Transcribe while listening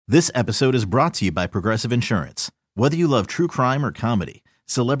This episode is brought to you by Progressive Insurance. Whether you love true crime or comedy,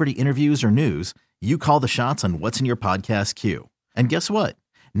 celebrity interviews or news, you call the shots on what's in your podcast queue. And guess what?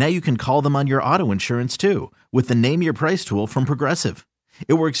 Now you can call them on your auto insurance too with the Name Your Price tool from Progressive.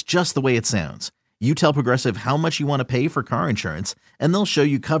 It works just the way it sounds. You tell Progressive how much you want to pay for car insurance, and they'll show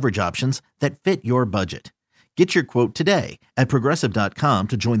you coverage options that fit your budget. Get your quote today at Progressive.com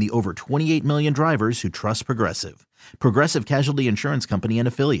to join the over 28 million drivers who trust Progressive. Progressive Casualty Insurance Company and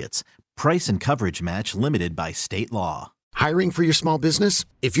Affiliates. Price and coverage match limited by state law. Hiring for your small business?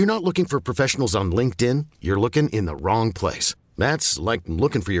 If you're not looking for professionals on LinkedIn, you're looking in the wrong place. That's like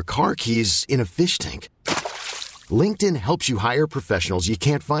looking for your car keys in a fish tank. LinkedIn helps you hire professionals you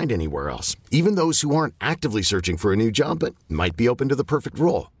can't find anywhere else, even those who aren't actively searching for a new job but might be open to the perfect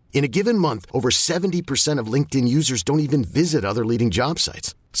role. In a given month, over 70% of LinkedIn users don't even visit other leading job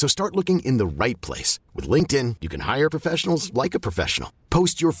sites. So start looking in the right place. With LinkedIn, you can hire professionals like a professional.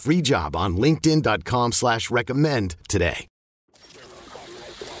 Post your free job on linkedin.com/recommend today.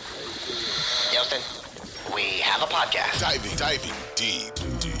 Houston, we have a podcast. Diving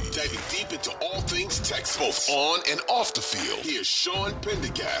deep into all things Texas, both on and off the field. Here's Sean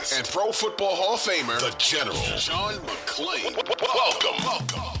Pendergast and Pro Football Hall of Famer, the General, John McClain. Welcome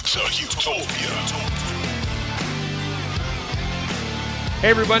to Houtopia. Hey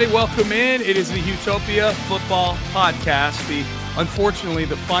everybody, welcome in. It is the Houtopia Football Podcast. Unfortunately,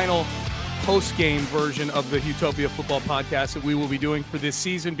 the final post-game version of the Houtopia Football Podcast that we will be doing for this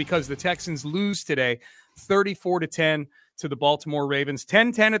season because the Texans lose today 34-10 to the Baltimore Ravens.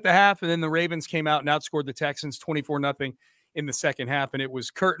 10-10 at the half, and then the Ravens came out and outscored the Texans 24-0 in the second half, and it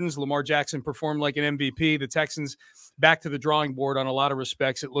was curtains. Lamar Jackson performed like an MVP. The Texans back to the drawing board on a lot of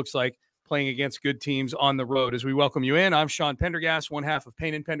respects, it looks like, playing against good teams on the road. As we welcome you in, I'm Sean Pendergast, one half of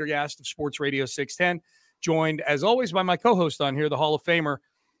Payne and Pendergast of Sports Radio 610, joined, as always, by my co-host on here, the Hall of Famer,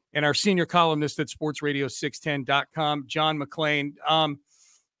 and our senior columnist at sportsradio610.com, John McClain.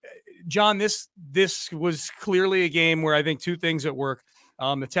 John, this was clearly a game where I think two things at work.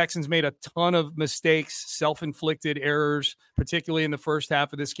 The Texans made a ton of mistakes, self-inflicted errors, particularly in the first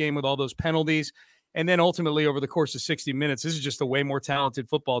half of this game with all those penalties. And then ultimately over the course of 60 minutes, this is just a way more talented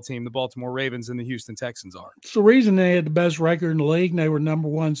football team, the Baltimore Ravens, than the Houston Texans are. It's the reason they had the best record in the league. And they were number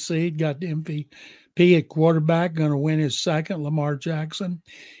one seed, got the MVP at quarterback, going to win his second, Lamar Jackson.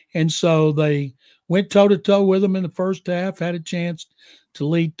 And so they went toe-to-toe with them in the first half, had a chance to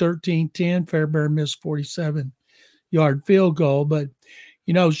lead 13-10. Fairbairn missed 47-yard field goal. But,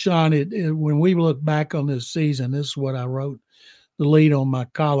 you know, Sean, when we look back on this season, this is what I wrote. The lead on my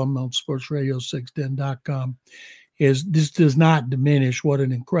column on sportsradio610.com is this does not diminish what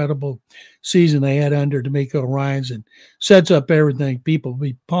an incredible season they had under DeMeco Ryans and sets up everything people will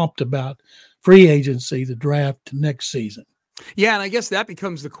be pumped about free agency, the draft next season. Yeah, and I guess that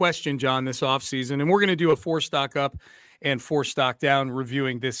becomes the question, John, this offseason. And we're going to do a 4-stock up and 4-stock down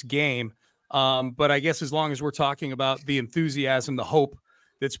reviewing this game. But I guess as long as we're talking about the enthusiasm, the hope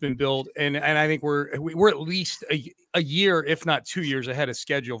that's been built, and I think we're at least a year, if not 2 years ahead of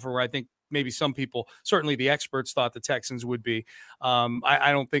schedule for where I think maybe some people, certainly the experts, thought the Texans would be.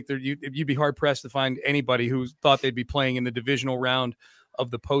 I don't think you'd be hard-pressed to find anybody who thought they'd be playing in the divisional round of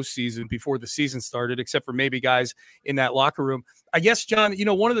the postseason before the season started, except for maybe guys in that locker room. I guess, John, you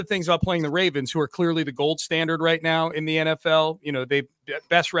know, one of the things about playing the Ravens, who are clearly the gold standard right now in the NFL, you know, they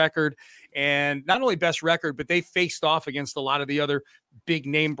best record, and not only best record, but they faced off against a lot of the other big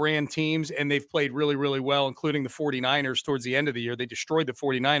name brand teams, and they've played really, really well, including the 49ers towards the end of the year. They destroyed the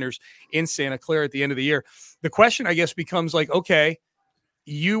 49ers in Santa Clara at the end of the year. The question, I guess, becomes like, okay,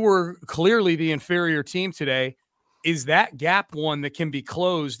 you were clearly the inferior team today. Is that gap one that can be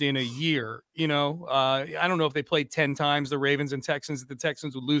closed in a year? You know, I don't know if they played 10 times, the Ravens and Texans, that the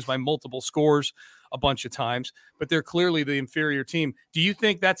Texans would lose by multiple scores a bunch of times, but they're clearly the inferior team. Do you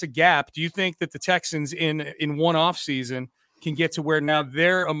think that's a gap? Do you think that the Texans in one off season can get to where now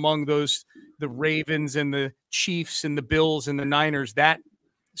they're among those, the Ravens and the Chiefs and the Bills and the Niners, that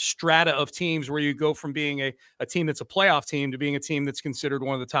strata of teams where you go from being a team that's a playoff team to being a team that's considered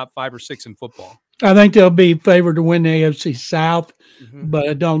one of the top 5 or 6 in football? I think they'll be favored to win the AFC South, but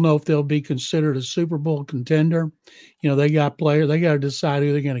I don't know if they'll be considered a Super Bowl contender. You know, they got players. They got to decide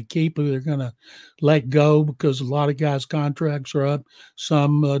who they're going to keep, who they're going to let go, because a lot of guys' contracts are up.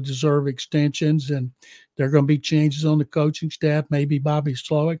 Some deserve extensions, and there are going to be changes on the coaching staff. Maybe Bobby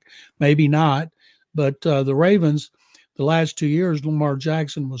Slowick, maybe not. But the Ravens, the last 2 years, Lamar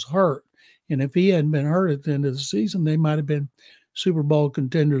Jackson was hurt. And if he hadn't been hurt at the end of the season, they might have been Super Bowl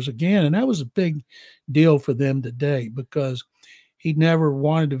contenders again. And that was a big deal for them today because he'd never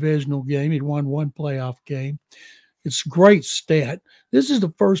won a divisional game. He'd won one playoff game. It's a great stat. This is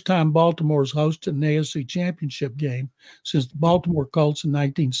the first time Baltimore's hosted an AFC championship game since the Baltimore Colts in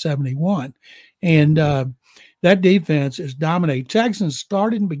 1971. And that defense is dominating. Texans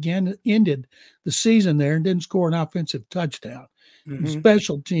started and ended the season there and didn't score an offensive touchdown. Mm-hmm.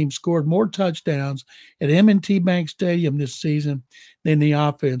 Special teams scored more touchdowns at M&T Bank Stadium this season than the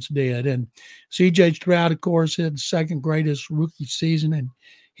offense did. And C.J. Stroud, of course, had the second greatest rookie season in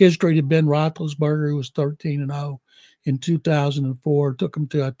history to Ben Roethlisberger, who was 13-0 in 2004. Took them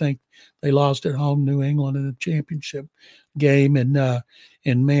to, I think, they lost at home New England in a championship game. And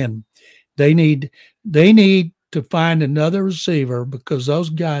man, they need to find another receiver because those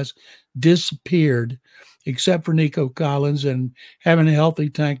guys disappeared, except for Nico Collins and having a healthy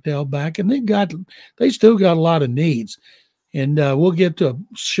Tank Dell back. And they still got a lot of needs. And we'll get to,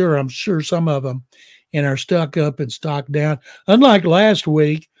 I'm sure some of them in our stock up and stock down. Unlike last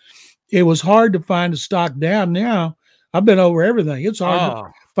week, it was hard to find a stock down. Now I've been over everything. It's hard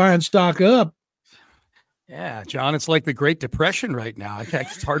to find stock up. Yeah, John, it's like the Great Depression right now.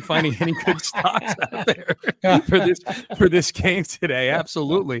 It's hard finding any good stocks out there for this game today.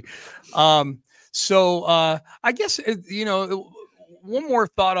 Absolutely. So I guess, one more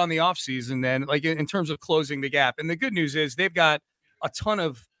thought on the offseason then, like in terms of closing the gap. And the good news is they've got a ton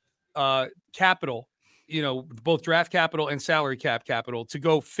of capital, both draft capital and salary cap capital to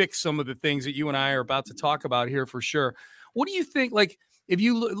go fix some of the things that you and I are about to talk about here for sure. What do you think, like, if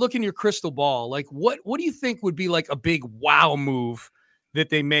you look in your crystal ball, like what do you think would be like a big wow move that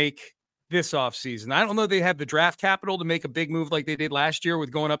they make this offseason? I don't know. They have the draft capital to make a big move like they did last year with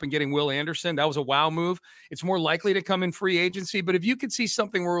going up and getting Will Anderson. That was a wow move. It's more likely to come in free agency. But if you could see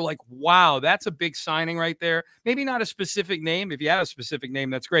something where we're like, wow, that's a big signing right there. Maybe not a specific name. If you have a specific name,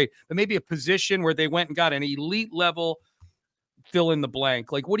 that's great. But maybe a position where they went and got an elite level fill in the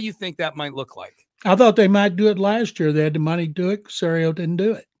blank. Like, what do you think that might look like? I thought they might do it last year. They had the money to do it. Caserio didn't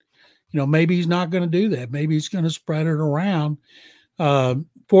do it. Maybe he's not going to do that. Maybe he's going to spread it around.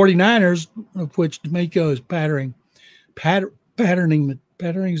 49ers, of which D'Amico is patterning, is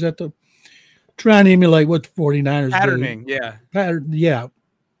that the trying to emulate what the 49ers patterning, do. Yeah.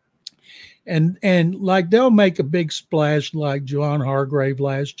 And like they'll make a big splash like John Hargrave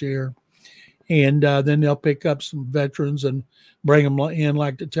last year. And then they'll pick up some veterans and bring them in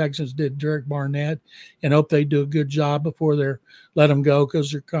like the Texans did Derek Barnett and hope they do a good job before they let them go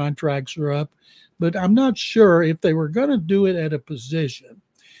because their contracts are up. But I'm not sure if they were going to do it at a position.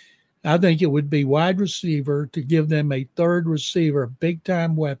 I think it would be wide receiver to give them a third receiver, a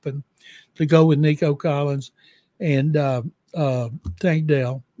big-time weapon to go with Nico Collins and Tank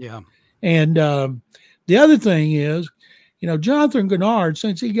Dell. Yeah. And the other thing is, Jonathan Gennard,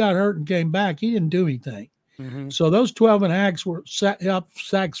 since he got hurt and came back, he didn't do anything. Mm-hmm. So those 12 and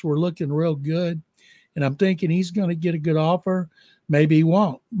sacks were looking real good. And I'm thinking he's going to get a good offer. Maybe he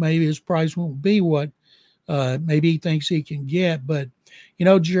won't. Maybe his price won't be what maybe he thinks he can get. But,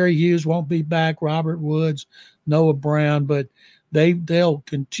 Jerry Hughes won't be back, Robert Woods, Noah Brown. But they'll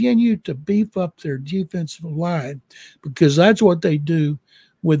continue to beef up their defensive line because that's what they do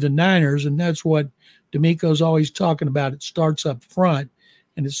with the Niners. And that's what D'Amico's always talking about. It starts up front.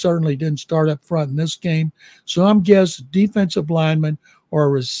 And it certainly didn't start up front in this game. So I'm guessing defensive lineman or a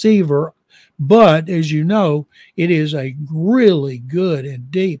receiver. But as you know, it is a really good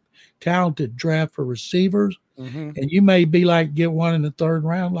and deep, talented draft for receivers. Mm-hmm. And you may get one in the third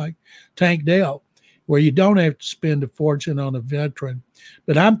round like Tank Dell, where you don't have to spend a fortune on a veteran.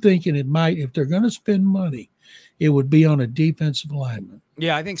 But I'm thinking it might, if they're going to spend money, it would be on a defensive lineman.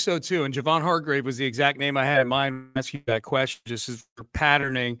 Yeah, I think so too. And Javon Hargrave was the exact name I had in mind when I asked you that question, just as for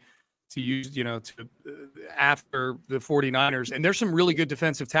patterning to use, after the 49ers. And there's some really good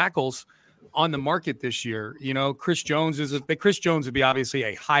defensive tackles on the market this year. Chris Jones would be obviously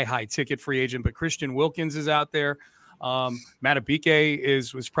a high ticket free agent, but Christian Wilkins is out there.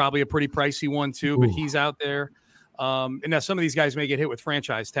 Matabike was probably a pretty pricey one too, but he's out there. And now some of these guys may get hit with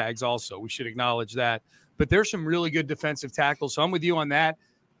franchise tags also. We should acknowledge that. But there's some really good defensive tackles. So I'm with you on that.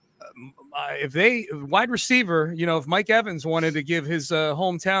 Wide receiver, if Mike Evans wanted to give his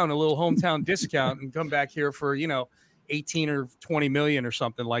hometown a little hometown discount and come back here for, 18 or 20 million or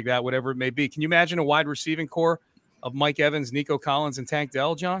something like that, whatever it may be. Can you imagine a wide receiving core of Mike Evans, Nico Collins, and Tank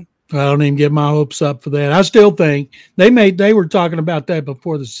Dell, John? I don't even get my hopes up for that. I still think they were talking about that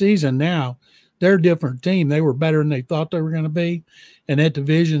before the season. Now they're a different team. They were better than they thought they were going to be. And that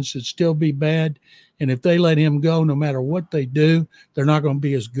division should still be bad. And if they let him go, no matter what they do, they're not going to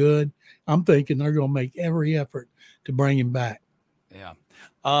be as good. I'm thinking they're going to make every effort to bring him back. Yeah.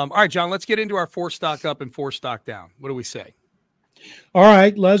 All right, John, let's get into our 4 stock up and 4 stock down. What do we say? All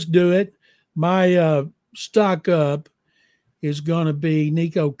right, let's do it. My stock up is going to be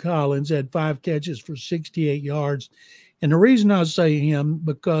Nico Collins, had 5 catches for 68 yards. And the reason I say him,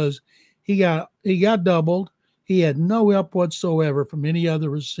 because he got doubled. He had no help whatsoever from any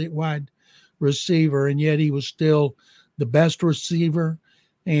other wide receiver, and yet he was still the best receiver.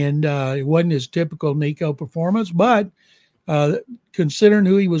 And it wasn't his typical Nico performance, but considering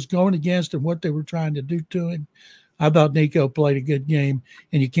who he was going against and what they were trying to do to him, I thought Nico played a good game,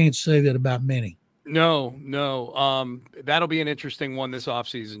 and you can't say that about many. No. That'll be an interesting one this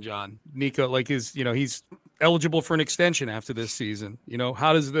offseason, John. Nico, he's eligible for an extension after this season.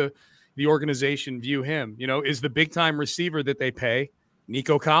 How does the organization view him? Is the big time receiver that they pay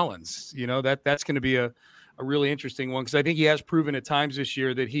Nico Collins? That's going to be a really interesting one, because I think he has proven at times this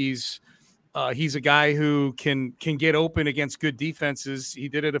year that he's a guy who can get open against good defenses. He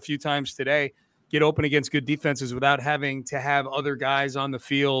did it a few times today, get open against good defenses without having to have other guys on the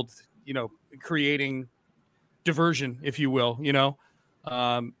field, creating diversion, if you will,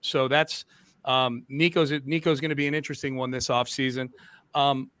 so that's Nico's going to be an interesting one this offseason.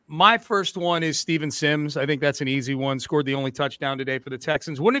 My first one is Steven Sims. I think that's an easy one. Scored the only touchdown today for the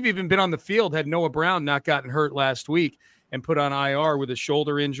Texans. Wouldn't have even been on the field had Noah Brown not gotten hurt last week and put on IR with a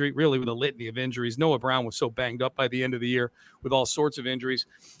shoulder injury, really with a litany of injuries. Noah Brown was so banged up by the end of the year with all sorts of injuries.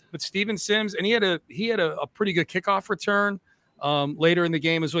 But Steven Sims, and he had a pretty good kickoff return later in the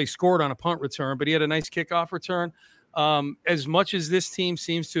game as well. He scored on a punt return, but he had a nice kickoff return. As much as this team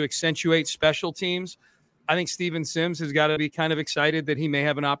seems to accentuate special teams, I think Steven Sims has got to be kind of excited that he may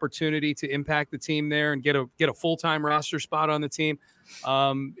have an opportunity to impact the team there and get a full-time roster spot on the team.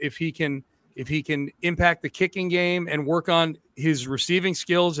 If he can impact the kicking game and work on his receiving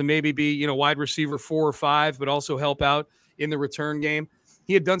skills and maybe be, wide receiver 4 or 5, but also help out in the return game.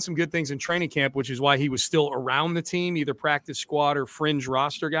 He had done some good things in training camp, which is why he was still around the team, either practice squad or fringe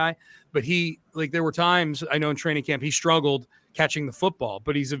roster guy. But there were times I know in training camp he struggled catching the football,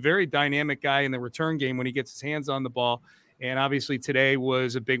 but he's a very dynamic guy in the return game when he gets his hands on the ball. And obviously today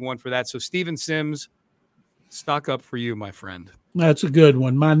was a big one for that. So Steven Sims, stock up for you, my friend. That's a good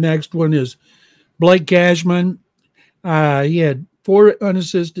one. My next one is Blake Cashman. He had 4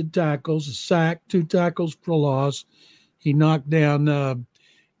 unassisted tackles, a sack, 2 tackles for loss. He knocked down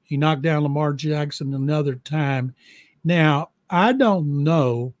Lamar Jackson another time. Now, I don't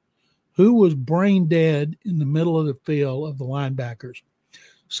know who was brain dead in the middle of the field of the linebackers.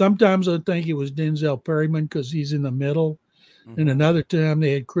 Sometimes I think it was Denzel Perryman because he's in the middle. Mm-hmm. And another time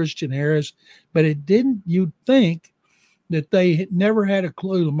they had Christian Harris. But you'd think that they never had a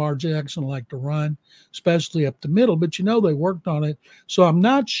clue Lamar Jackson liked to run, especially up the middle. But, they worked on it. So I'm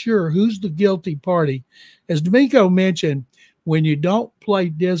not sure who's the guilty party. As D'Amico mentioned, when you don't play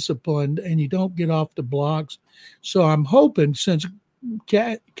disciplined and you don't get off the blocks. So I'm hoping, since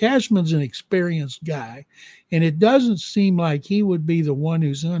Cashman's an experienced guy, and it doesn't seem like he would be the one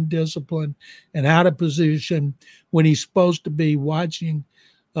who's undisciplined and out of position when he's supposed to be watching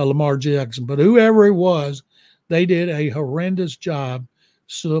Lamar Jackson. But whoever it was, they did a horrendous job.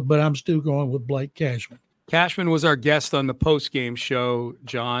 But I'm still going with Blake Cashman. Cashman was our guest on the post-game show,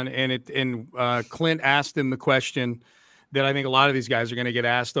 John, and Clint asked him the question that I think a lot of these guys are going to get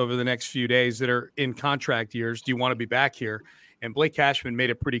asked over the next few days that are in contract years. Do you want to be back here? And Blake Cashman made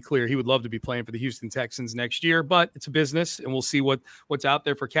it pretty clear he would love to be playing for the Houston Texans next year, but it's a business, and we'll see what's out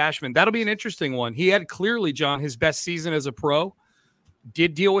there for Cashman. That'll be an interesting one. He had clearly, John, his best season as a pro.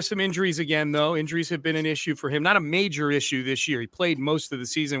 Did deal with some injuries again, though. Injuries have been an issue for him. Not a major issue this year. He played most of the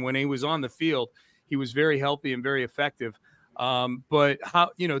season. When he was on the field, he was very healthy and very effective. But how,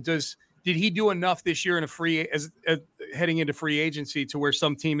 did he do enough this year in heading into free agency to where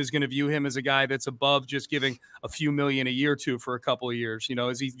some team is going to view him as a guy that's above just giving a few million a year to for a couple of years?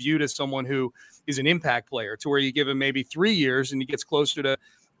 Is he viewed as someone who is an impact player to where you give him maybe 3 years and he gets closer to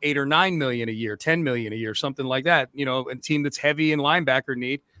 8 or 9 million a year, 10 million a year, something like that? A team that's heavy in linebacker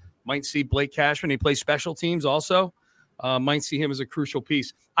need might see Blake Cashman. He plays special teams also. Might see him as a crucial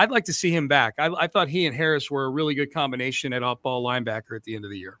piece. I'd like to see him back. I thought he and Harris were a really good combination at off-ball linebacker at the end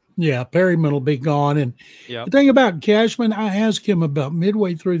of the year. Yeah, Perryman will be gone. And The thing about Cashman, I asked him about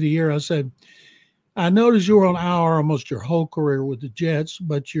midway through the year, I said, I noticed you were on IR almost your whole career with the Jets,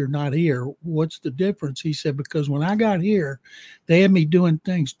 but you're not here. What's the difference? He said, because when I got here, they had me doing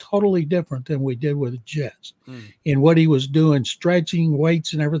things totally different than we did with the Jets. And what he was doing, stretching,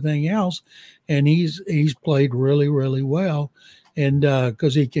 weights, and everything else. And he's played really, really well. And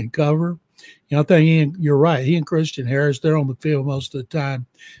because he can cover. I think you're right. He and Christian Harris, they're on the field most of the time.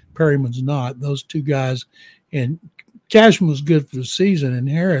 Perryman's not. Those two guys. And Cashman was good for the season. And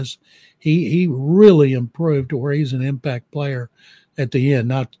Harris, he really improved to where he's an impact player at the end,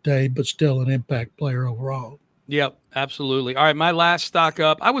 not today, but still an impact player overall. Yep, absolutely. All right, my last stock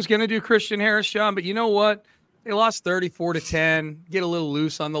up. I was going to do Christian Harris, John, but you know what? They lost 34-10. Get a little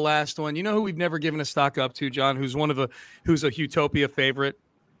loose on the last one. You know who we've never given a stock up to, John? Who's a Houtopia favorite?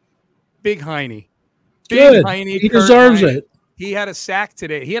 Big Heine. Good. He deserves it. He had a sack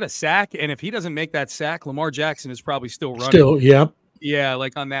today. He had a sack, and if he doesn't make that sack, Lamar Jackson is probably still running. Still, yep. Yeah,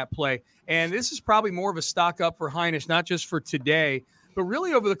 like on that play. And this is probably more of a stock up for Heinisch, not just for today, but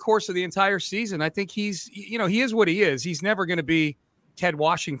really over the course of the entire season. I think he is what he is. He's never going to be Ted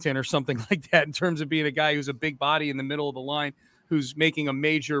Washington or something like that in terms of being a guy who's a big body in the middle of the line who's making a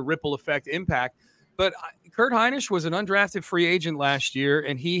major ripple effect impact. But Kurt Heinisch was an undrafted free agent last year,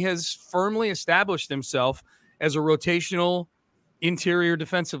 and he has firmly established himself as a rotational interior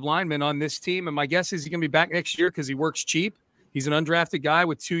defensive lineman on this team. And my guess is he's going to be back next year because he works cheap. He's an undrafted guy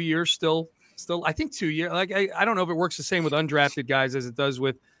with 2 years still, I think 2 years. Like I don't know if it works the same with undrafted guys as it does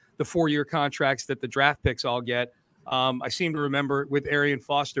with the 4-year contracts that the draft picks all get. I seem to remember with Arian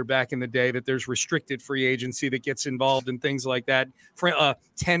Foster back in the day that there's restricted free agency that gets involved in things like that, for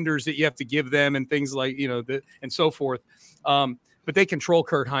tenders that you have to give them and things like, and so forth. But they control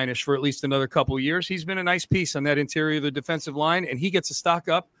Kurt Heinisch for at least another couple of years. He's been a nice piece on that interior of the defensive line, and he gets a stock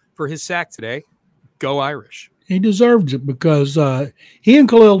up for his sack today. Go Irish. He deserves it because he and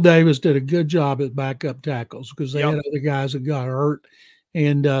Khalil Davis did a good job at backup tackles because they had other guys that got hurt,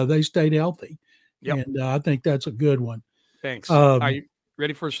 and they stayed healthy. Yep. And I think that's a good one. Thanks. Are you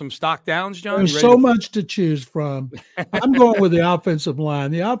ready for some stock downs, John? There's so much to choose from. I'm going with the offensive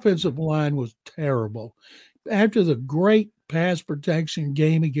line. The offensive line was terrible. After the great pass protection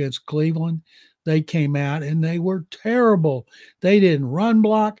game against Cleveland, they came out and they were terrible. They didn't run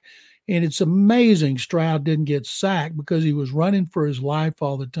block. And it's amazing Stroud didn't get sacked because he was running for his life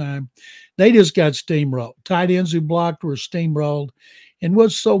all the time. They just got steamrolled. Tight ends who blocked were steamrolled. And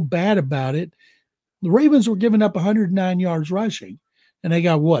what's so bad about it, the Ravens were giving up 109 yards rushing, and they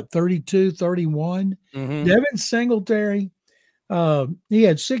got 32, 31. Mm-hmm. Devin Singletary, he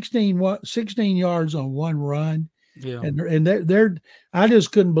had 16 yards on one run. Yeah. And they're I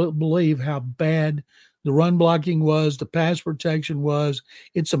just couldn't believe how bad the run blocking was, the pass protection was.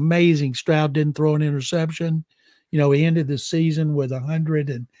 It's amazing Stroud didn't throw an interception. He ended the season with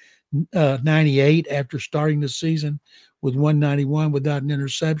 198 after starting the season with 191 without an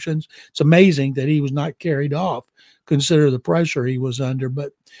interceptions. It's amazing that he was not carried off, consider the pressure he was under.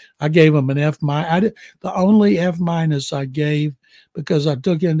 But I gave him an F-. The only F- I gave, because I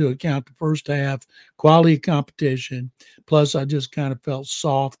took into account the first half, quality of competition, plus I just kind of felt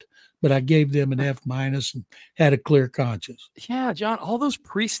soft. But I gave them an F- and had a clear conscience. Yeah, John, all those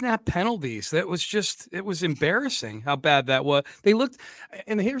pre-snap penalties, it was embarrassing how bad that was. They looked,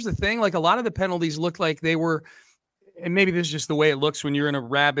 and here's the thing, like a lot of the penalties looked like they were, and maybe this is just the way it looks when you're in a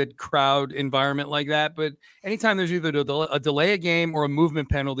rabid crowd environment like that, but anytime there's either a delay a game or a movement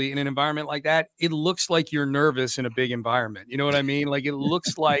penalty in an environment like that, it looks like you're nervous in a big environment. You know what I mean? Like it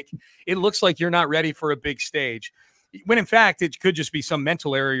looks like you're not ready for a big stage. When in fact, it could just be some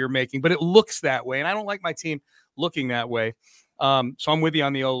mental error you're making, but it looks that way. And I don't like my team looking that way. So I'm with you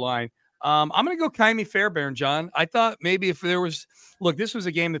on the O-line. I'm going to go Kaimi Fairbairn, John. I thought maybe if there was – look, this was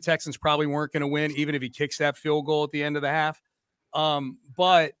a game the Texans probably weren't going to win, even if he kicks that field goal at the end of the half.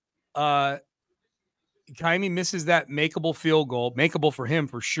 But Kaimi misses that makeable field goal, makeable for him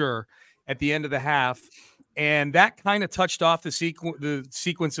for sure, at the end of the half. And that kind of touched off the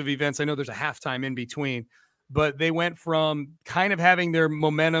sequence of events. I know there's a halftime in between. But they went from kind of having their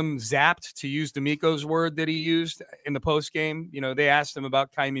momentum zapped, to use D'Amico's word that he used in the post game. They asked him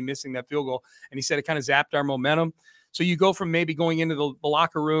about Kaimi missing that field goal, and he said it kind of zapped our momentum. So you go from maybe going into the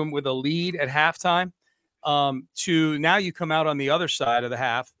locker room with a lead at halftime to now you come out on the other side of the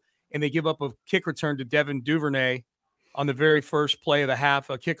half, and they give up a kick return to Devin Duvernay on the very first play of the half,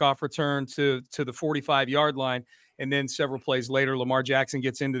 a kickoff return to the 45-yard line, and then several plays later, Lamar Jackson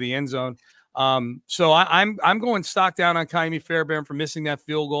gets into the end zone. So I'm going stock down on Kaimi Fairbairn for missing that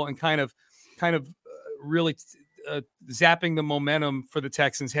field goal and kind of really zapping the momentum for the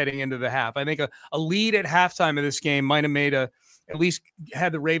Texans heading into the half. I think a lead at halftime of this game might have made at least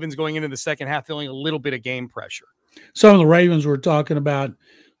had the Ravens going into the second half feeling a little bit of game pressure. Some of the Ravens were talking about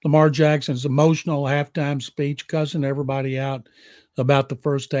Lamar Jackson's emotional halftime speech, cussing everybody out about the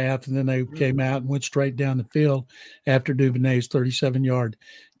first half, and then they came out and went straight down the field after Duvernay's 37-yard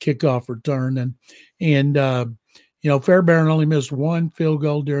kickoff return. And Fairbairn only missed one field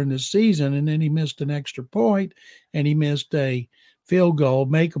goal during the season, and then he missed an extra point, and he missed a field goal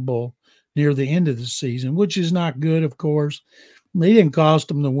makeable near the end of the season, which is not good, of course. They didn't cost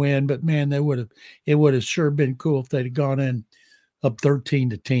them the win, but man, it would have sure been cool if they'd gone in up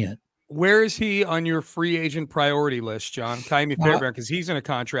 13-10. Where is he on your free agent priority list, John? Kaimi Fairbairn, because he's in a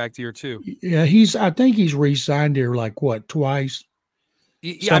contract year too. Yeah, I think he's re-signed here twice.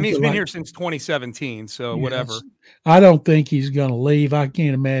 Yeah, I mean, he's been here since 2017, so whatever. I don't think he's going to leave. I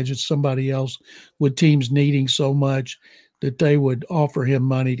can't imagine somebody else with teams needing so much that they would offer him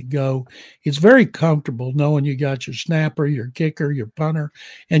money to go. It's very comfortable knowing you got your snapper, your kicker, your punter,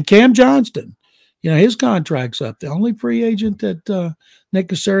 and Cam Johnston. His contract's up. The only free agent that Nick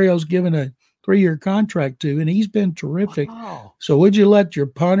Casario's given a 3-year contract to, and he's been terrific. Wow. So would you let your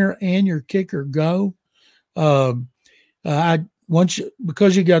punter and your kicker go? Because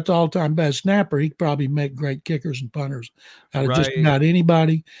you got the all-time best snapper, he could probably make great kickers and punters out of just about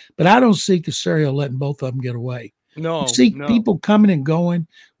anybody. But I don't see Casario letting both of them get away. No, you see people coming and going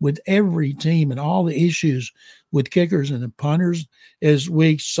with every team, and all the issues with kickers and the punters, as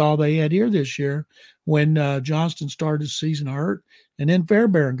we saw they had here this year when Johnston started the season hurt, and then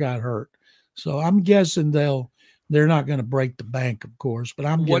Fairbairn got hurt. So I'm guessing they're not going to break the bank, of course, but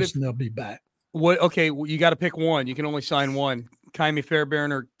I'm guessing they'll be back. Okay, you got to pick one. You can only sign one. Kaimi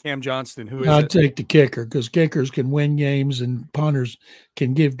Fairbairn or Cam Johnston? Who is I'd take the kicker, because kickers can win games and punters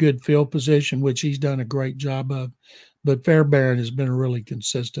can give good field position, which he's done a great job of. But Fairbairn has been really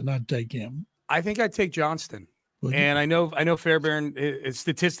consistent. I'd take him. I think I'd take Johnston. And I know Fairbairn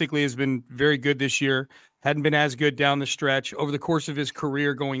statistically has been very good this year. Hadn't been as good down the stretch. Over the course of his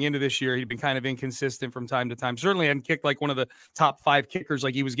career going into this year, he'd been kind of inconsistent from time to time. Certainly hadn't kicked like one of the top 5 kickers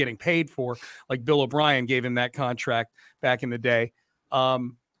like he was getting paid for, like Bill O'Brien gave him that contract back in the day.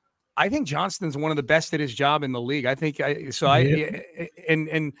 I think Johnston's one of the best at his job in the league. I think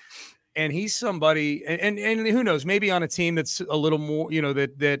and he's somebody, and who knows, maybe on a team that's a little more,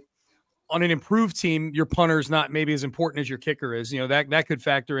 that on an improved team, your punter is not maybe as important as your kicker is. That could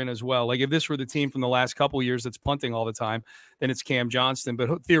factor in as well. Like if this were the team from the last couple of years that's punting all the time, then it's Cam Johnston.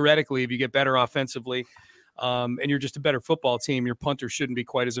 But theoretically, if you get better offensively, and you're just a better football team, your punter shouldn't be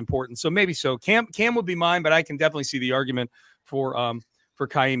quite as important. So maybe so. Cam would be mine, but I can definitely see the argument for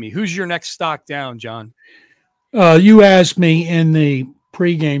Kaimi. Who's your next stock down, John? You asked me in the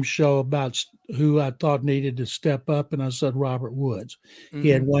pregame show about who I thought needed to step up, and I said Robert Woods. Mm-hmm. He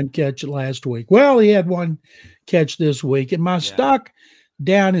had one catch last week. Well, he had one catch this week, and my stock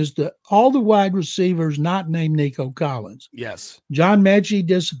down is all the wide receivers not named Nico Collins. Yes. John Mechie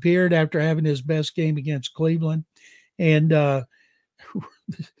disappeared after having his best game against Cleveland, and this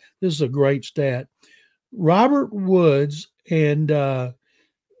is a great stat. Robert Woods and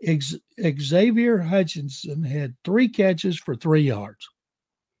Xavier Hutchinson had 3 catches for 3 yards.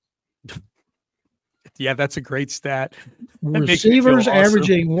 Yeah, that's a great stat. Receivers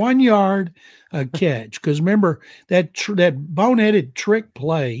averaging 1 yard a catch. Because remember, that boneheaded trick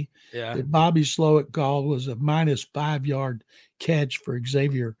play that Bobby Slowick called was a minus 5 yard catch for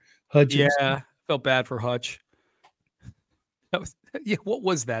Xavier Hutchinson. Yeah, felt bad for Hutch. What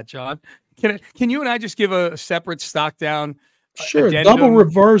was that, John? Can you and I just give a separate stock down? Sure, addendum? Double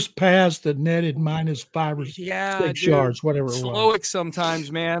reverse pass that netted minus 5 or 6 yards, whatever it was. Slowick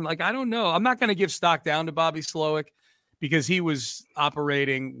sometimes, man. Like, I don't know. I'm not going to give stock down to Bobby Slowick because he was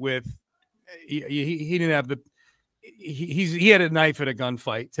operating with he didn't have he had a knife at a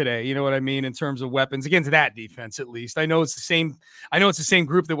gunfight today. You know what I mean? In terms of weapons against that defense, at least. I know it's the same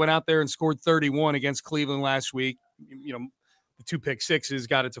group that went out there and scored 31 against Cleveland last week. The 2 pick sixes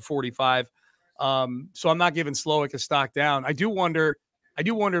got it to 45. So I'm not giving Slowick a stock down. I do wonder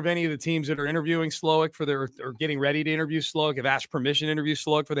if any of the teams that are interviewing Slowick or getting ready to interview Slowick have asked permission to interview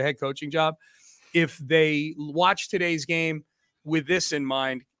Slowick for the head coaching job. If they watch today's game with this in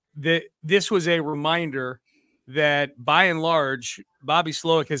mind, that this was a reminder that by and large, Bobby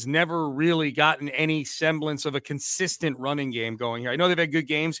Slowick has never really gotten any semblance of a consistent running game going here. I know they've had good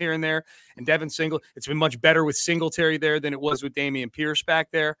games here and there, and Devin it's been much better with Singletary there than it was with Dameon Pierce back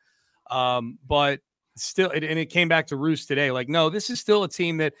there. But still, and it came back to roost today. Like, no, this is still a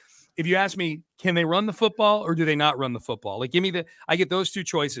team that, if you ask me, can they run the football or do they not run the football? Like, I get those 2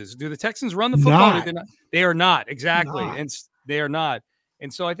 choices. Do the Texans run the football? Or do they not? They are not. Exactly. And they are not.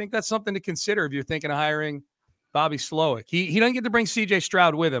 And so I think that's something to consider if you're thinking of hiring Bobby Slowick. He doesn't get to bring CJ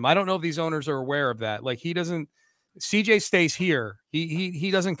Stroud with him. I don't know if these owners are aware of that. Like, CJ stays here. He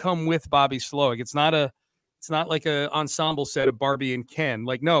doesn't come with Bobby Slowick. It's not like a ensemble set of Barbie and Ken.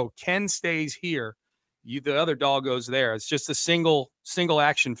 Like, no, Ken stays here. The other dog goes there. It's just a single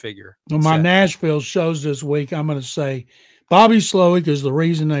action figure. Well, my Nashville shows this week, I'm going to say Bobby Slowick is the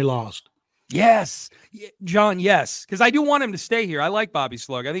reason they lost. Yes, John. Yes, because I do want him to stay here. I like Bobby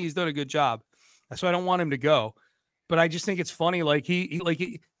Slowick. I think he's done a good job. So I don't want him to go. But I just think it's funny. Like he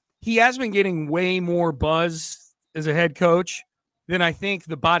has been getting way more buzz as a head coach then I think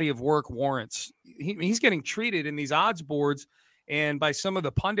the body of work warrants. He's getting treated in these odds boards and by some of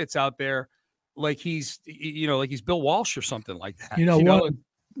the pundits out there like he's Bill Walsh or something like that. One of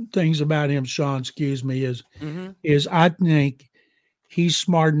the things about him, Sean, excuse me, is I think he's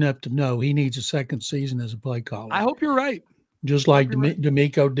smart enough to know he needs a second season as a play caller. I hope you're right. Just like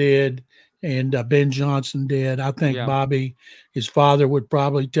D'Amico did and Ben Johnson did. I think Bobby, his father, would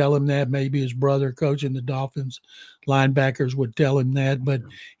probably tell him that. Maybe his brother coaching the Dolphins linebackers would tell him that. But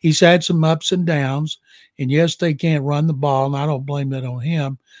he's had some ups and downs. And, yes, they can't run the ball, and I don't blame that on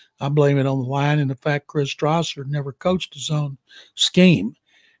him. I blame it on the line and the fact Chris Strasser never coached his own scheme.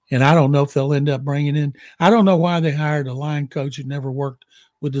 And I don't know if they'll end up bringing in – I don't know why they hired a line coach who never worked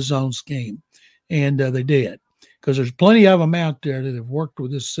with his own scheme. And they did, because there's plenty of them out there that have worked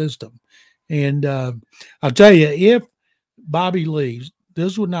with this system. And I'll tell you, if Bobby leaves,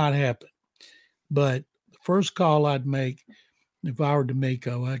 this would not happen. But the first call I'd make, if I were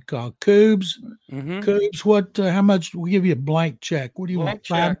D'Amico, I'd call Coobs. Coobs, how much? We'll give you a blank check. What do you want,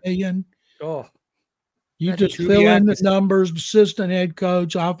 $5 million? Oh. You just fill in the numbers, assistant head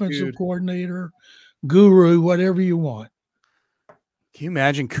coach, offensive coordinator, guru, whatever you want. Can you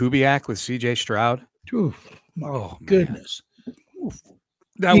imagine Kubiak with C.J. Stroud? Oof. Oh, goodness. Oof.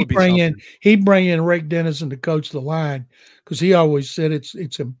 That would be something. He'd bring in Rick Dennison to coach the line, because he always said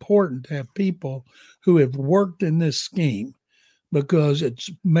it's important to have people who have worked in this scheme, because it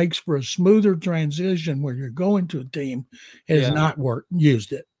makes for a smoother transition when you're going to a team that has not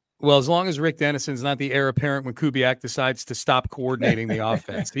used it. Well, as long as Rick Dennison's not the heir apparent when Kubiak decides to stop coordinating the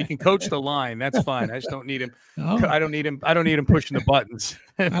offense, he can coach the line. That's fine. I just don't need him. Oh. I don't need him pushing the buttons.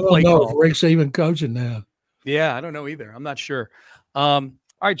 I don't know if Rick's even coaching now. Yeah, I don't know either. I'm not sure. All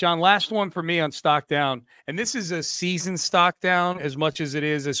right, John, last one for me on stock down. And this is a season stock down as much as it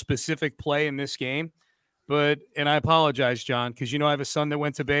is a specific play in this game. And I apologize, John, because I have a son that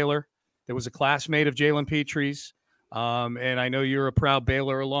went to Baylor. That was a classmate of Jalen Petre's. And I know you're a proud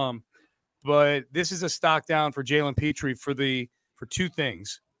Baylor alum. But this is a stock down for Jalen Petre for two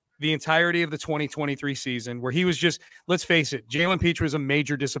things. The entirety of the 2023 season, where he was just, let's face it, Jalen Petre was a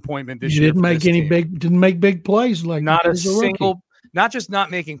major disappointment this year. Didn't make big plays, like not a single. Not just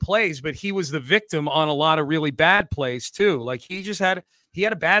not making plays, but he was the victim on a lot of really bad plays too. Like he had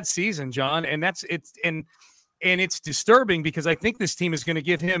a bad season, John, and it's disturbing, because I think this team is going to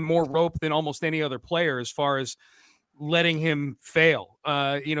give him more rope than almost any other player as far as letting him fail.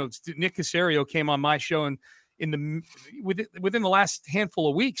 Nick Caserio came on my show within the last handful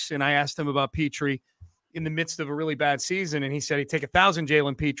of weeks, and I asked him about Petrie in the midst of a really bad season, and he said he'd take 1,000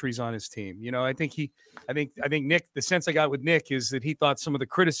 Jalen Petries on his team. I think Nick, the sense I got with Nick is that he thought some of the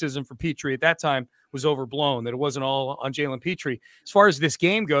criticism for Petrie at that time was overblown, that it wasn't all on Jalen Petrie. As far as this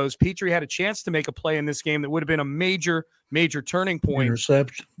game goes, Petrie had a chance to make a play in this game that would have been a major, major turning point.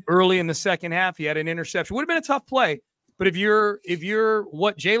 Interception. Early in the second half, he had an interception. Would have been a tough play, but if you're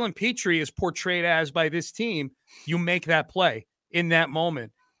what Jalen Petrie is portrayed as by this team, you make that play in that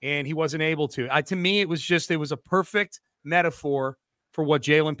moment. And he wasn't able to. To me, it was a perfect metaphor for what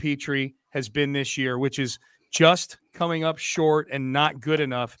Jalen Petrie has been this year, which is just coming up short and not good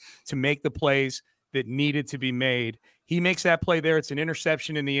enough to make the plays that needed to be made. He makes that play there. It's an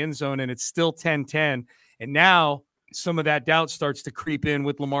interception in the end zone, and it's still 10-10. And now some of that doubt starts to creep in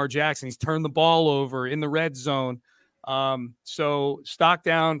with Lamar Jackson. He's turned the ball over in the red zone. So stock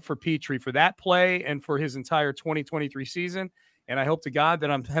down for Petrie for that play and for his entire 2023 season. And I hope to God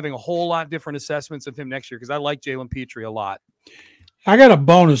that I'm having a whole lot different assessments of him next year, because I like Jalen Petrie a lot. I got a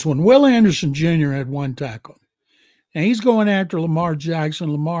bonus one. Will Anderson Jr. had one tackle. And he's going after Lamar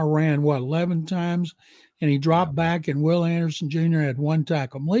Jackson. Lamar ran, 11 times? And he dropped back, and Will Anderson Jr. had one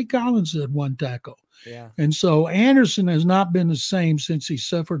tackle. Malik Collins had one tackle. Yeah. And so Anderson has not been the same since he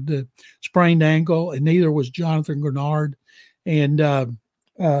suffered the sprained ankle, and neither was Jonathan Grenard. And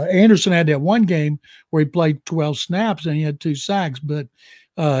Anderson had that one game where he played 12 snaps and he had 2 sacks, but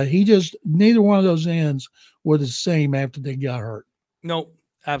neither one of those ends were the same after they got hurt. No,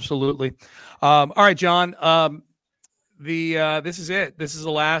 absolutely. All right, John. This is it. This is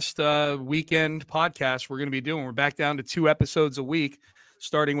the last weekend podcast we're going to be doing. We're back down to 2 episodes a week,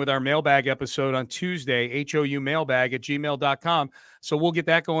 starting with our mailbag episode on Tuesday, houmailbag@gmail.com. So we'll get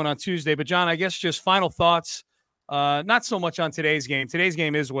that going on Tuesday. But John, I guess just final thoughts. Not so much on today's game. Today's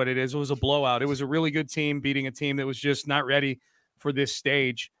game is what it is. It was a blowout. It was a really good team beating a team that was just not ready for this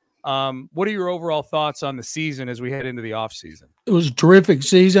stage. What are your overall thoughts on the season as we head into the offseason? It was a terrific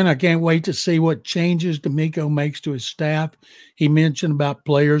season. I can't wait to see what changes D'Amico makes to his staff. He mentioned about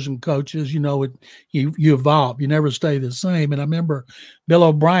players and coaches. You evolve. You never stay the same. And I remember Bill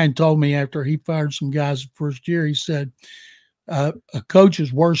O'Brien told me after he fired some guys the first year, he said, a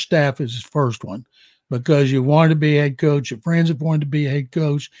coach's worst staff is his first one, because you want to be a head coach. Your friends have wanted to be a head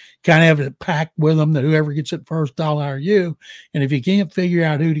coach. Kind of have it packed with them that whoever gets it first, I'll hire you. And if you can't figure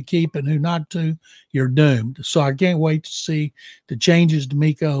out who to keep and who not to, you're doomed. So I can't wait to see the changes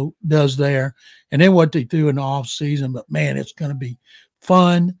D'Amico does there, and then what they do in the off season. But man, it's going to be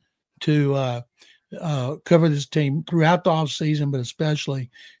fun to cover this team throughout the off season, but especially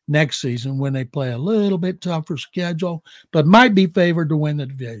next season when they play a little bit tougher schedule, but might be favored to win the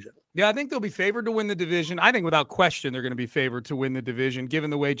division. Yeah, I think they'll be favored to win the division. I think without question they're going to be favored to win the division, given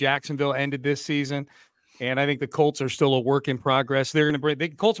the way Jacksonville ended this season. And I think the Colts are still a work in progress. They're going to bring the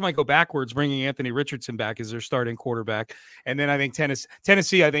Colts might go backwards, bringing Anthony Richardson back as their starting quarterback. And then I think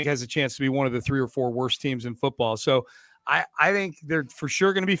Tennessee, I think, has a chance to be one of the 3 or 4 worst teams in football. So I think they're for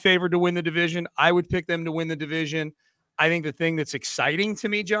sure going to be favored to win the division. I would pick them to win the division. I think the thing that's exciting to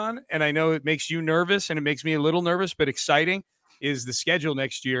me, John, and I know it makes you nervous and it makes me a little nervous, but exciting, is the schedule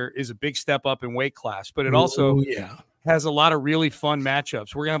next year is a big step up in weight class, but it also has a lot of really fun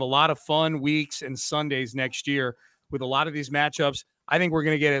matchups. We're going to have a lot of fun weeks and Sundays next year with a lot of these matchups. I think we're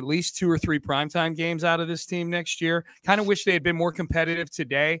going to get at least 2 or 3 primetime games out of this team next year. Kind of wish they had been more competitive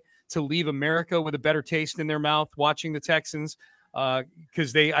today to leave America with a better taste in their mouth watching the Texans,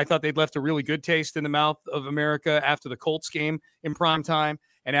 because I thought they'd left a really good taste in the mouth of America after the Colts game in primetime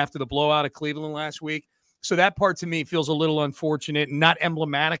and after the blowout of Cleveland last week. So that part to me feels a little unfortunate and not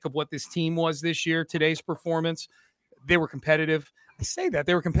emblematic of what this team was this year. Today's performance, they were competitive. I say that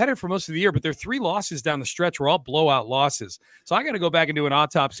they were competitive for most of the year, but their 3 losses down the stretch were all blowout losses. So I got to go back and do an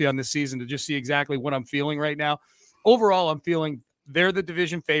autopsy on this season to just see exactly what I'm feeling right now. Overall, I'm feeling they're the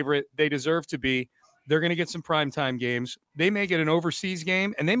division favorite. They deserve to be. They're going to get some primetime games. They may get an overseas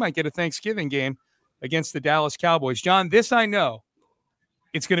game, and they might get a Thanksgiving game against the Dallas Cowboys. John, this I know.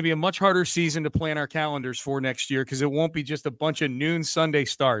 It's going to be a much harder season to plan our calendars for next year, because it won't be just a bunch of noon Sunday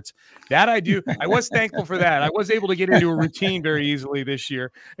starts. That I do. I was thankful for that. I was able to get into a routine very easily this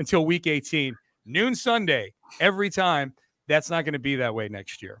year until week 18. Noon Sunday every time. That's not going to be that way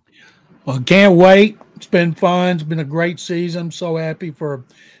next year. Well, can't wait. It's been fun. It's been a great season. I'm so happy for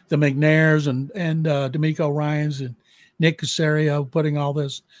the McNairs and D'Amico Ryans and Nick Caserio putting all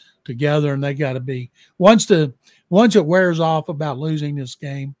this together, and they got to be once it wears off about losing this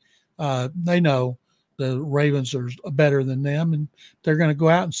game, they know the Ravens are better than them, and they're going to go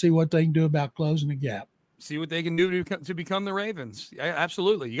out and see what they can do about closing the gap. See what they can do to become the Ravens.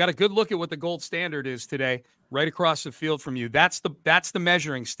 Absolutely. You got a good look at what the gold standard is today, right across the field from you. That's the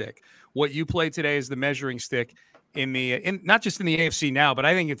measuring stick. What you play today is the measuring stick in not just in the AFC now, but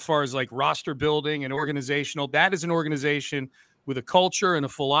I think as far as like roster building and organizational, that is an organization with a culture and a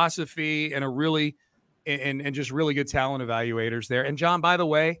philosophy and a really and just really good talent evaluators there. And John, by the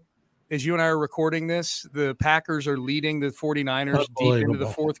way, as you and I are recording this, the Packers are leading the 49ers deep into the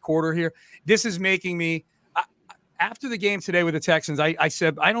fourth quarter here. This is making me, after the game today with the Texans, I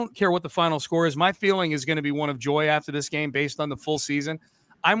said, I don't care what the final score is. My feeling is going to be one of joy after this game based on the full season.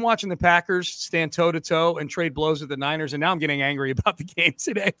 I'm watching the Packers stand toe-to-toe and trade blows with the Niners, and now I'm getting angry about the game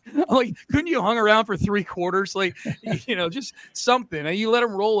today. I'm like, couldn't you hung around for 3 quarters? Like, just something. And you let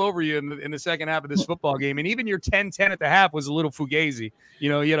them roll over you in the second half of this football game. And even your 10-10 at the half was a little fugazi.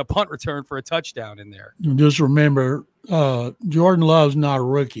 You had a punt return for a touchdown in there. Just remember, Jordan Love's not a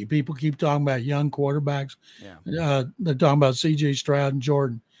rookie. People keep talking about young quarterbacks. Yeah. They're talking about C.J. Stroud and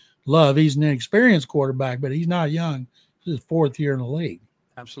Jordan Love. He's an inexperienced quarterback, but he's not young. This is his 4th year in the league.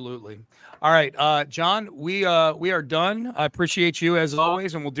 Absolutely. All right, John, we are done. I appreciate you as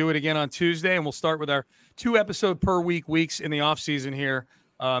always, and we'll do it again on Tuesday, and we'll start with our 2 episode per week weeks in the off season here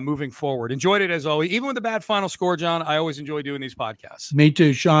moving forward. Enjoyed it as always. Even with the bad final score, John, I always enjoy doing these podcasts. Me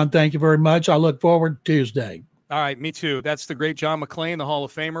too, Sean. Thank you very much. I look forward to Tuesday. All right, me too. That's the great John McClain, the Hall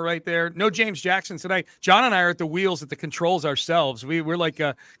of Famer right there. No James Jackson tonight. John and I are at the wheels, at the controls ourselves. We're like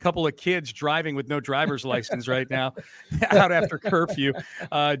a couple of kids driving with no driver's license right now, out after curfew.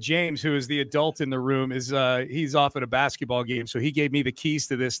 James, who is the adult in the room, he's off at a basketball game, so he gave me the keys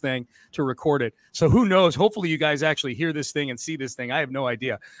to this thing to record it. So who knows? Hopefully you guys actually hear this thing and see this thing. I have no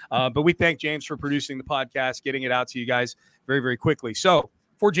idea. But we thank James for producing the podcast, getting it out to you guys very, very quickly. So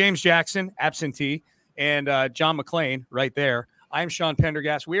for James Jackson, absentee, and John McClain right there, I'm Sean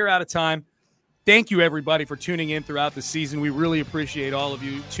Pendergast. We are out of time. Thank you, everybody, for tuning in throughout the season. We really appreciate all of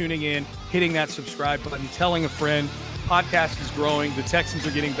you tuning in, hitting that subscribe button, telling a friend. Podcast is growing. The Texans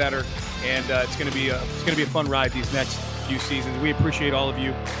are getting better, and it's going to be a fun ride these next few seasons. We appreciate all of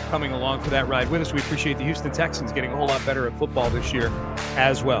you coming along for that ride with us. We appreciate the Houston Texans getting a whole lot better at football this year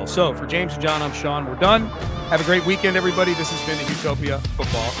as well. So for James and John, I'm Sean. We're done. Have a great weekend, everybody. This has been the Houtopia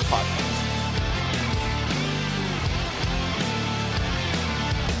Football Podcast.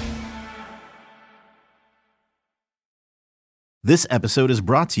 This episode is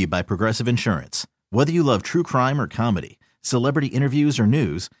brought to you by Progressive Insurance. Whether you love true crime or comedy, celebrity interviews or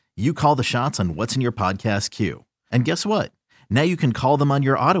news, you call the shots on what's in your podcast queue. And guess what? Now you can call them on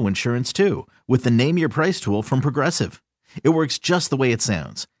your auto insurance too with the Name Your Price tool from Progressive. It works just the way it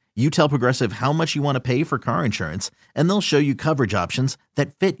sounds. You tell Progressive how much you want to pay for car insurance, and they'll show you coverage options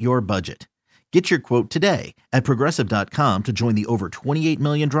that fit your budget. Get your quote today at Progressive.com to join the over 28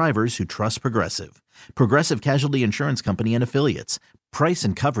 million drivers who trust Progressive. Progressive Casualty Insurance Company and Affiliates. Price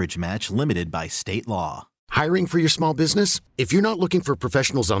and coverage match limited by state law. Hiring for your small business? If you're not looking for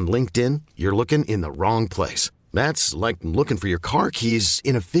professionals on LinkedIn, you're looking in the wrong place. That's like looking for your car keys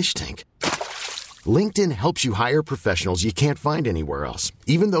in a fish tank. LinkedIn helps you hire professionals you can't find anywhere else,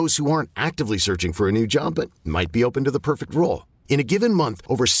 even those who aren't actively searching for a new job but might be open to the perfect role. In a given month,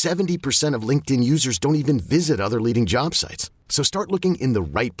 over 70% of LinkedIn users don't even visit other leading job sites. So start looking in the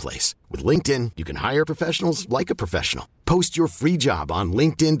right place. With LinkedIn, you can hire professionals like a professional. Post your free job on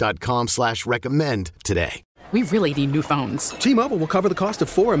linkedin.com/recommend today. We really need new phones. T-Mobile will cover the cost of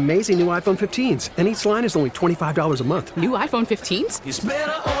 4 amazing new iPhone 15s, and each line is only $25 a month. New iPhone 15s? It's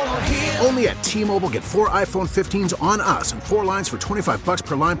better over here. Only at T-Mobile, get 4 iPhone 15s on us and 4 lines for $25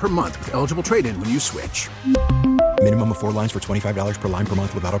 per line per month with eligible trade-in when you switch. Minimum of 4 lines for $25 per line per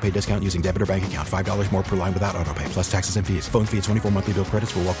month with autopay discount using debit or bank account. $5 more per line without autopay, plus taxes and fees. Phone fee at 24 monthly bill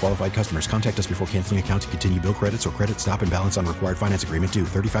credits for well-qualified customers. Contact us before canceling account to continue bill credits or credit stop and balance on required finance agreement due.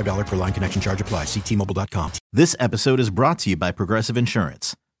 $35 per line connection charge applies. See T-Mobile.com. This episode is brought to you by Progressive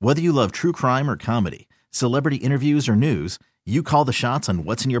Insurance. Whether you love true crime or comedy, celebrity interviews or news, you call the shots on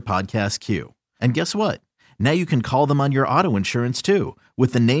what's in your podcast queue. And guess what? Now you can call them on your auto insurance too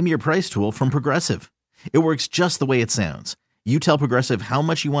with the Name Your Price tool from Progressive. It works just the way it sounds. You tell Progressive how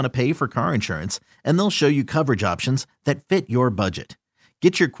much you want to pay for car insurance, and they'll show you coverage options that fit your budget.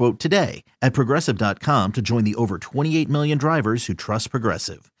 Get your quote today at Progressive.com to join the over 28 million drivers who trust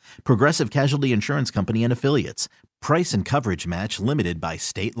Progressive. Progressive Casualty Insurance Company and Affiliates. Price and coverage match limited by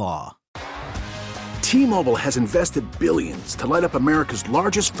state law. T-Mobile has invested billions to light up America's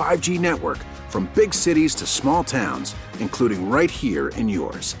largest 5G network, from big cities to small towns, including right here in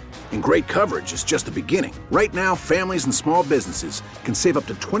yours. And great coverage is just the beginning. Right now, families and small businesses can save up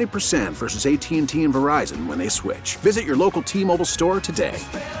to 20% versus AT&T and Verizon when they switch. Visit your local T-Mobile store today.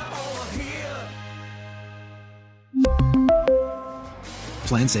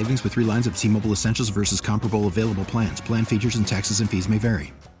 Plan savings with 3 lines of T-Mobile Essentials versus comparable available plans. Plan features and taxes and fees may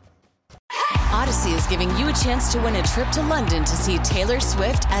vary. Odyssey is giving you a chance to win a trip to London to see Taylor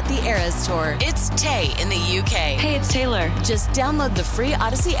Swift at the Eras Tour. It's Tay in the UK. Hey, it's Taylor. Just download the free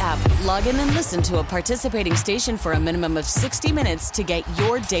Odyssey app, log in and listen to a participating station for a minimum of 60 minutes to get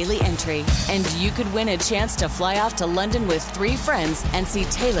your daily entry. And you could win a chance to fly off to London with 3 friends and see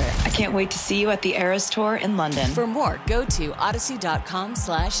Taylor. I can't wait to see you at the Eras Tour in London. For more, go to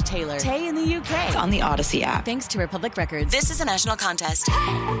odyssey.com/Taylor. Tay in the UK. It's on the Odyssey app. Thanks to Republic Records. This is a national contest.